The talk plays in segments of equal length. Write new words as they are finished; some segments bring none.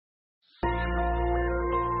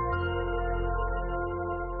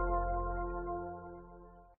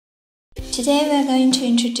Today we are going to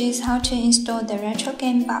introduce how to install the retro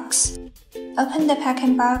game box. Open the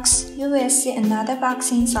packing box, you will see another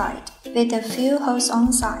box inside, with a few holes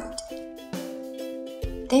on side.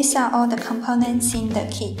 These are all the components in the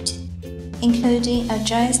kit, including a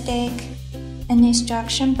joystick, an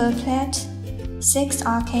instruction booklet, 6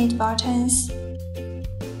 arcade buttons,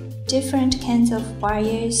 different kinds of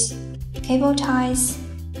wires, cable ties,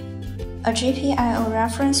 a GPIO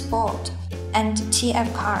reference board, and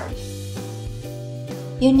TF card.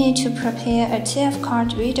 You need to prepare a TF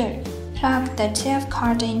card reader. Plug the TF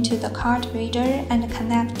card into the card reader and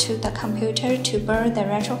connect to the computer to burn the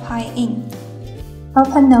RetroPie in.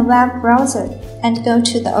 Open the web browser and go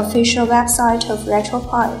to the official website of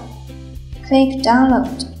RetroPie. Click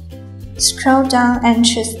Download. Scroll down and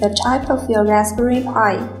choose the type of your Raspberry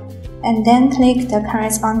Pi, and then click the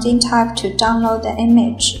corresponding type to download the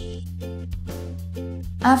image.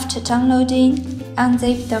 After downloading,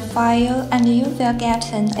 unzip the file and you will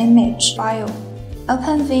get an image file.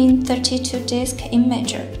 Open Win32 Disk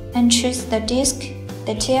Imager and choose the disk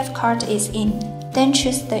the TF card is in. Then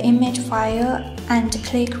choose the image file and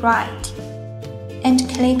click Write. And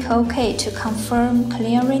click OK to confirm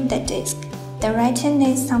clearing the disk. The writing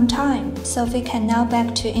needs some time, so we can now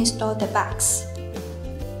back to install the box.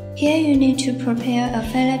 Here you need to prepare a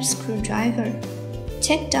Phillips screwdriver.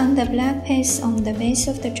 Take down the black piece on the base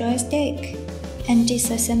of the joystick and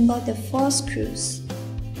disassemble the 4 screws.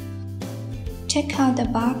 Take out the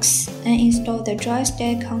box and install the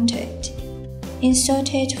joystick onto it.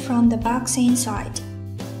 Insert it from the box inside,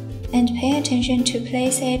 and pay attention to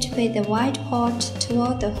place it with the white port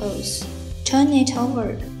toward the hose. Turn it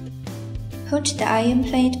over. Put the iron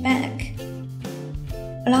plate back.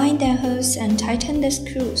 Align the hose and tighten the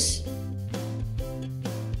screws.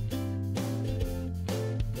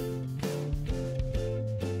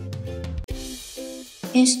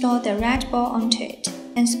 Install the red ball onto it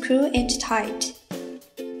and screw it tight.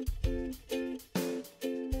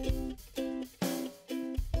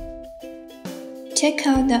 Take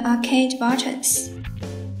out the arcade buttons.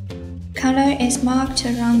 Color is marked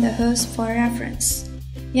around the hose for reference.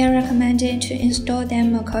 You are recommended to install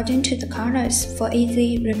them according to the colors for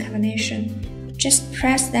easy recognition. Just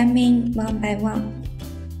press them in one by one.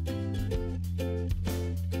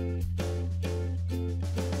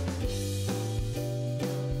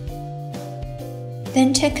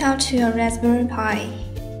 Then take out your Raspberry Pi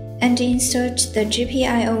and insert the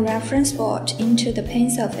GPIO reference board into the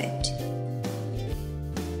pins of it.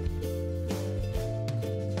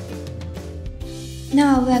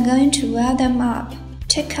 Now we are going to wire them up.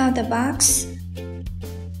 Take out the box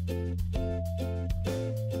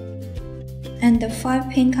and the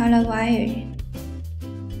 5-pin color wire.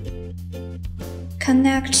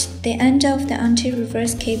 Connect the end of the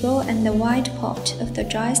anti-reverse cable and the white port of the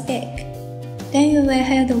joystick. Then you will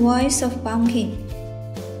hear the voice of bonking.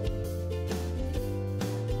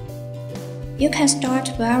 You can start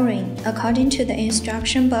wiring according to the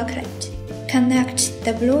instruction booklet. Connect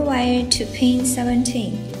the blue wire to pin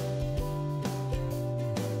 17.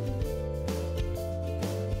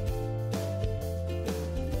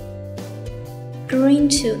 Green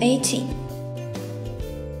to 18.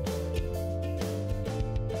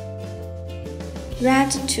 Red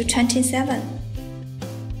to 27.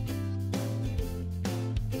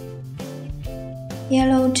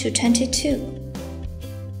 Yellow to 22,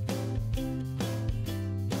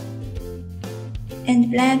 and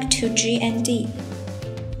black to G and D.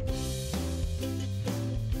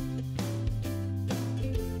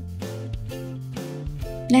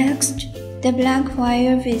 Next, the black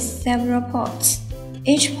wire with several ports.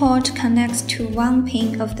 Each port connects to one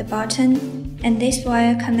pin of the button, and this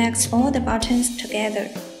wire connects all the buttons together.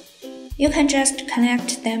 You can just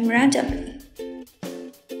connect them randomly.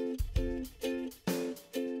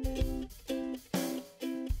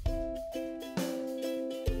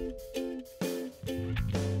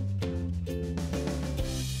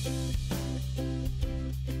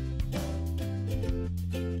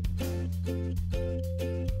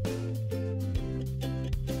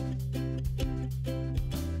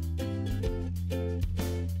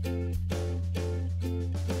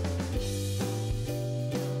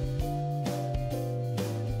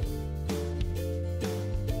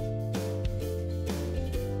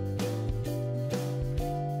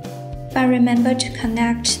 But remember to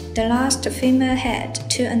connect the last female head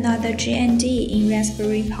to another GND in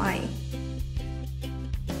Raspberry Pi.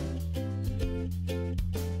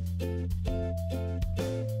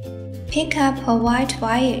 Pick up a white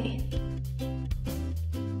wire.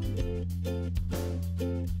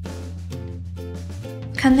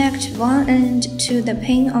 Connect one end to the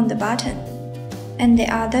pin on the button, and the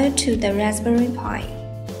other to the Raspberry Pi.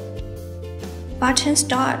 Button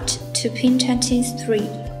Start to pin 23.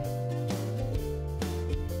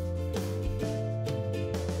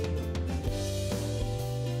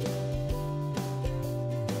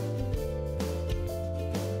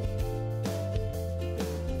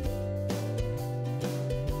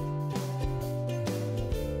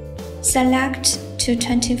 Select to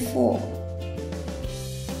 24.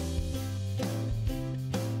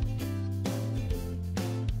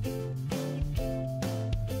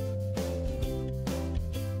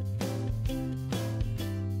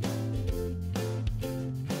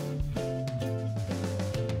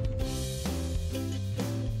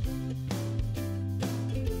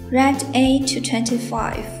 Red A to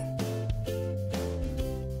 25.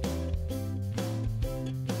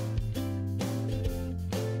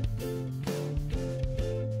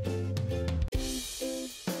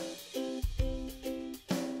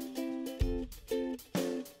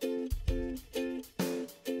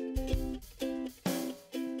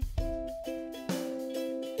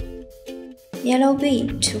 Yellow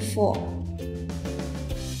B to 4.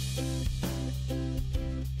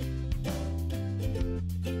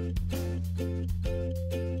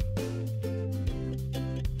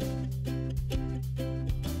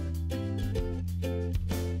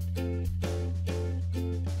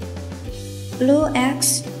 Blue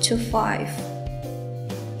X to 5.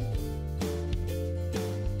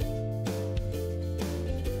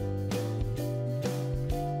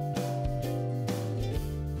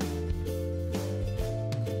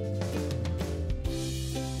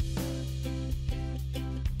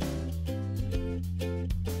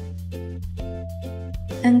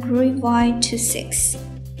 And green Y to 6.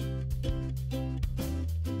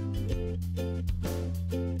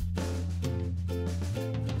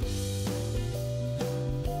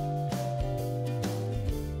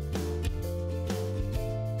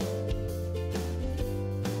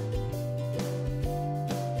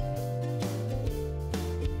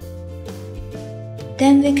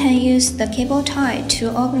 Then we can use the cable tie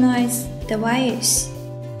to organize the wires.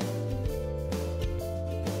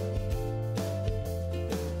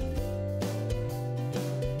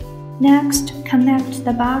 Next, connect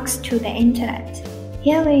the box to the internet.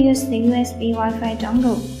 Here we use the USB Wi-Fi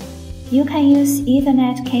dongle. You can use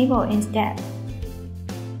Ethernet cable instead.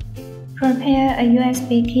 Prepare a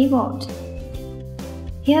USB keyboard.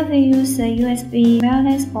 Here we use a USB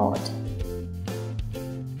wireless board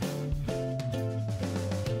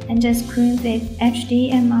and a screen with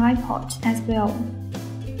HDMI port as well.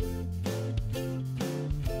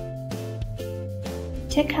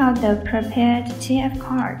 Take out the prepared TF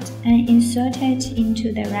card and insert it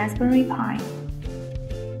into the Raspberry Pi.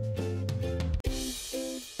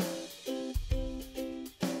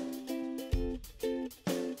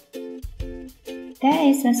 There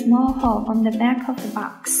is a small hole on the back of the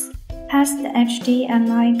box. Pass the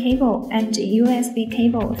HDMI cable and the USB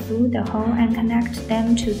cable through the hole and connect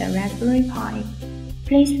them to the Raspberry Pi.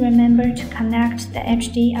 Please remember to connect the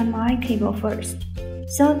HDMI cable first,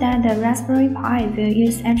 so that the Raspberry Pi will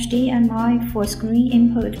use HDMI for screen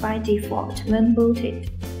input by default when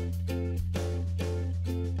booted.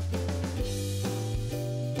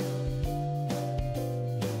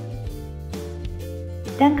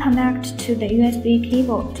 Then connect to the USB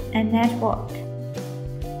keyboard and network.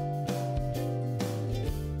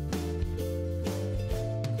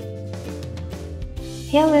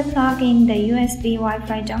 Here we plug in the USB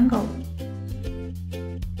Wi-Fi dongle.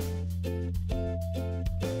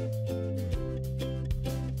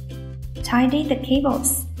 Tidy the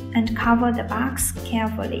cables and cover the box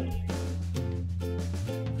carefully.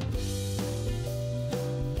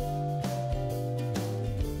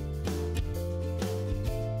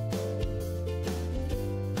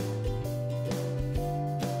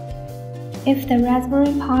 If the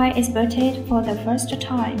Raspberry Pi is booted for the first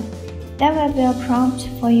time, there will be a prompt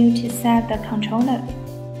for you to set the controller.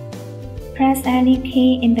 Press any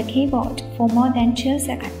key in the keyboard for more than 2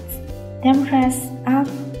 seconds. Then press up,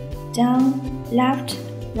 down, left,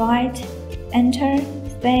 right, enter,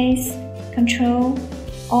 space, control,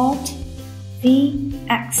 alt, V,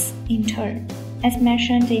 X in turn, as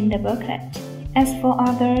mentioned in the booklet. As for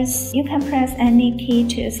others, you can press any key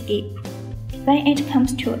to skip. When it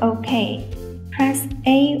comes to OK, press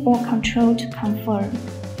A or Ctrl to confirm.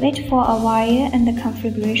 Wait for a while and the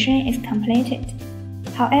configuration is completed.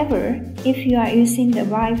 However, if you are using the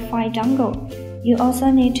Wi-Fi dongle, you also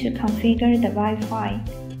need to configure the Wi-Fi.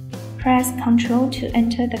 Press Ctrl to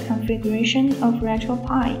enter the configuration of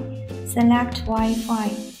RetroPie. Select Wi-Fi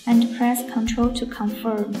and press Ctrl to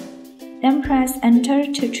confirm. Then press Enter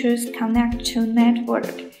to choose Connect to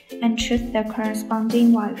Network and choose the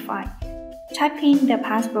corresponding Wi-Fi. Type in the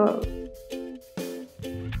password.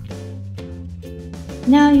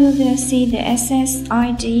 Now you will see the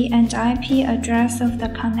SSID and IP address of the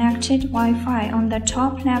connected Wi-Fi on the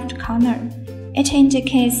top left corner. It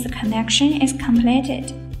indicates the connection is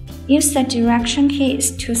completed. Use the direction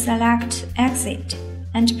keys to select Exit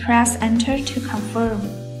and press Enter to confirm.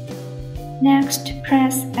 Next,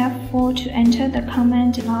 press F4 to enter the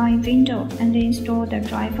command line window and install the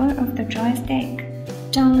driver of the joystick.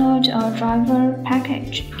 Download a driver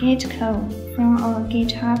package git clone from our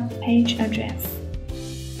GitHub page address.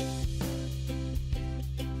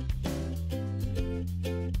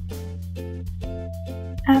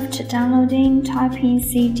 After downloading, type in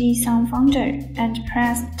cd SunFounder and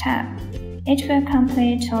press Tab. It will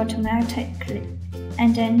complete automatically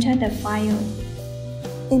and enter the file.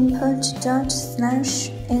 Input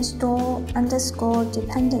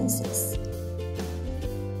 /install_dependencies.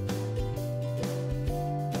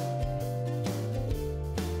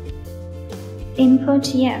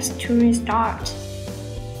 Input yes to restart.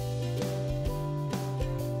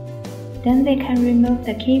 Then we can remove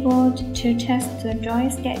the keyboard to test the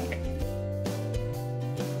joystick.